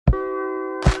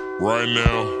Right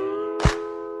now,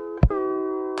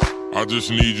 I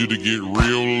just need you to get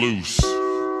real loose.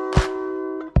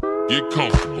 Get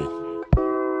comfortable.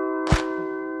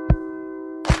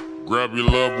 Grab your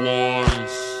loved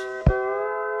ones,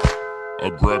 or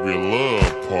grab your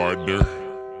love partner.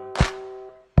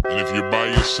 And if you're by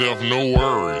yourself, no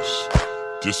worries.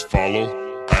 Just follow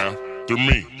after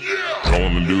me.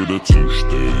 Gonna do the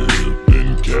two-step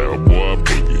and cowboy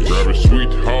boogie. Grab a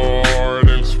sweetheart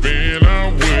and spin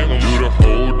out with 'em. Do the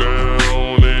hold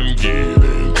down and get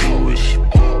into it.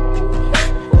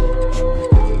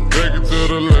 Take it to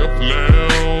the left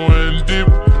now and dip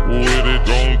with it.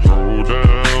 Don't throw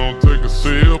down, take a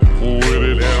sip with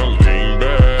it. Now lean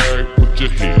back, put your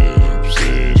hips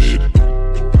in it.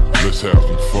 Let's have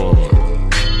some fun.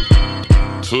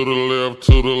 To the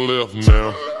left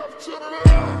now.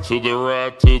 To the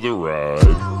right.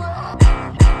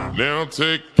 Now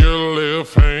take your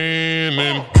left hand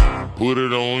and put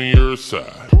it on your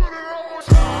side.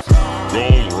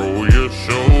 Gon' roll your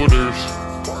shoulders.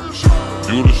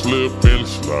 Do the slip and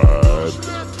slide.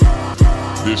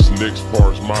 This next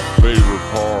part's my favorite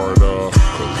part,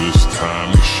 cause it's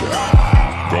time to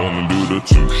shine. Gonna do the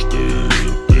two-step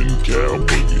and cow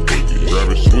boogie. Grab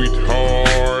a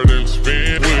sweetheart and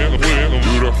spin with 'em.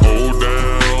 Do the hold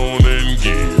down and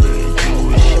get into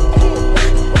it.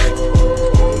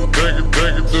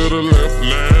 Take it to the left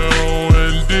now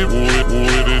and dip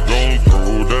with it. Don't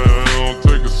throw down,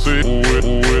 take a sip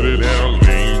with it. Now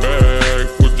lean back,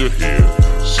 put your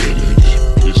hips in it.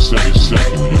 It's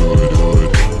second, do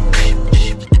it.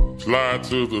 Slide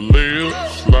to the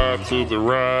left, slide to the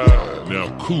right. Now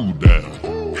cool down,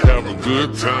 have a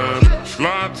good time.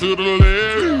 Slide to the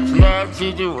left, slide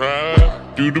to the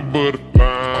right. Do the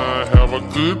butterfly, have a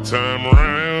good time.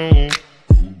 Round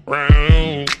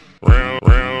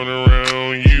and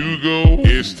round you go.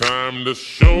 It's time to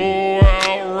show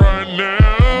out right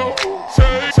now.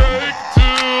 Take to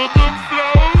the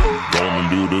floor. Gonna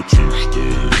do the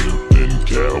two-step and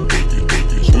cow boogie.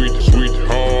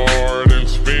 Sweetheart and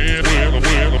spin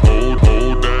with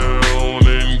hold down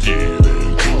and get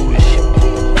into it.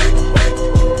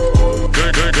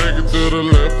 Take it to the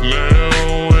left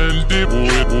now and dip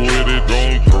with it.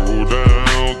 Don't throw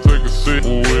down, take a sip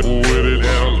with it.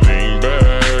 Now lean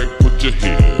back, put your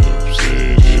hips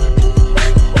in it.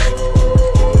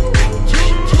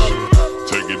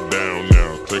 Take it down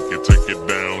now, take it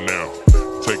down now.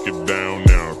 Take it down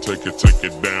now, take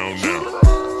it down now.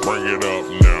 Bring it up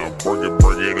now, bring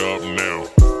it up now.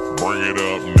 Bring it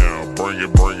up now, bring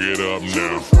it up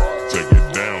now. Take it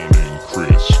down and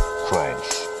crisscross.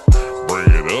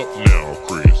 Bring it up now,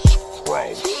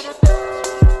 crisscross.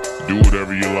 Do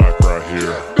whatever you like right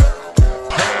here.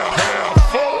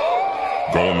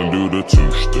 Gonna do the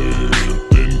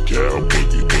two-step and cow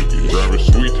boogie. Grab a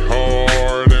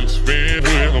sweetheart and spin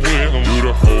with 'em. Do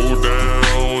the hold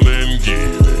down and get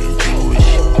into it.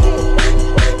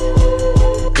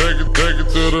 Take it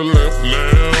to the left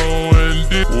now and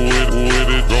dip with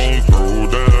it. Don't throw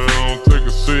down, take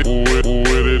a sip with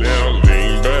it. Now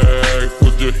lean back,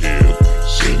 put your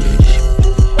hips in it.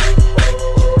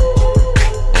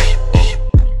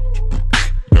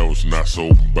 That was not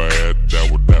so bad. That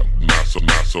was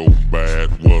not so bad,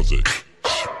 was it?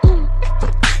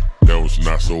 That was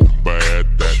not so bad.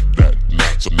 That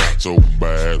not so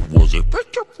bad, was it?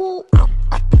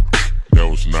 That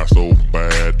was not so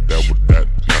bad. That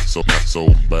not so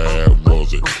bad,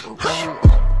 was it?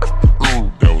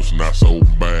 That was not so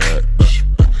bad.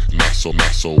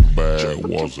 Not so bad,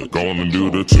 was it? Gonna do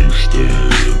the two-step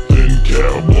and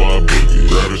cowboy boogie.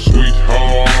 Grab a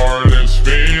sweetheart and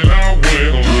spin out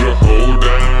with 'em. Do the hold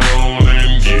down and